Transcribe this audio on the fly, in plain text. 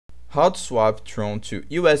How to swap TRON to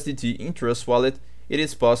USDT in Trust Wallet? It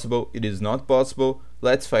is possible, it is not possible.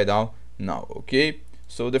 Let's find out now, okay?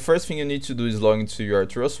 So the first thing you need to do is log into your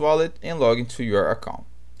Trust Wallet and log into your account.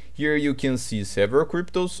 Here you can see several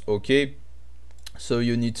cryptos, okay? So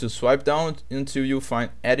you need to swipe down until you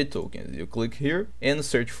find edit tokens. You click here and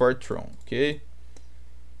search for TRON, okay?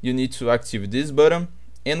 You need to activate this button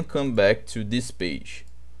and come back to this page.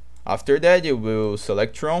 After that, you will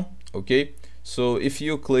select TRON, okay? So if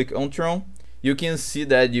you click on TRON, you can see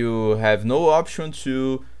that you have no option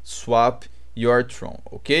to swap your TRON,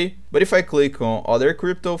 okay? But if I click on other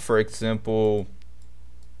crypto, for example,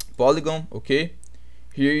 Polygon, okay?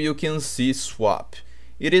 Here you can see swap.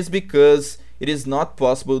 It is because it is not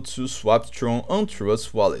possible to swap TRON on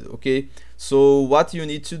Trust Wallet, okay? So what you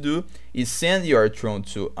need to do is send your TRON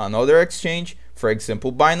to another exchange, for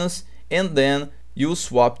example Binance, and then you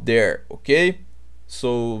swap there, okay?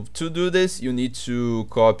 So to do this, you need to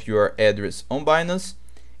copy your address on Binance,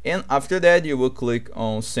 and after that you will click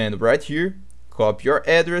on send right here, copy your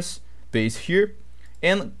address, paste here,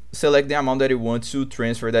 and select the amount that you want to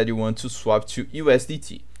transfer, that you want to swap to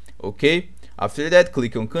USDT, okay? After that,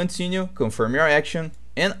 click on continue, confirm your action,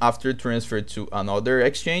 and after transfer to another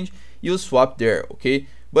exchange, you swap there, okay?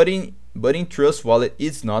 But in Trust Wallet,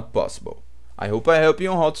 it's not possible. I hope I helped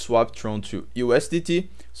you on how to swap TRON to USDT.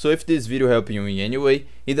 So if this video helped you in any way,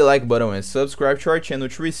 hit the like button and subscribe to our channel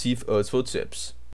to receive useful tips.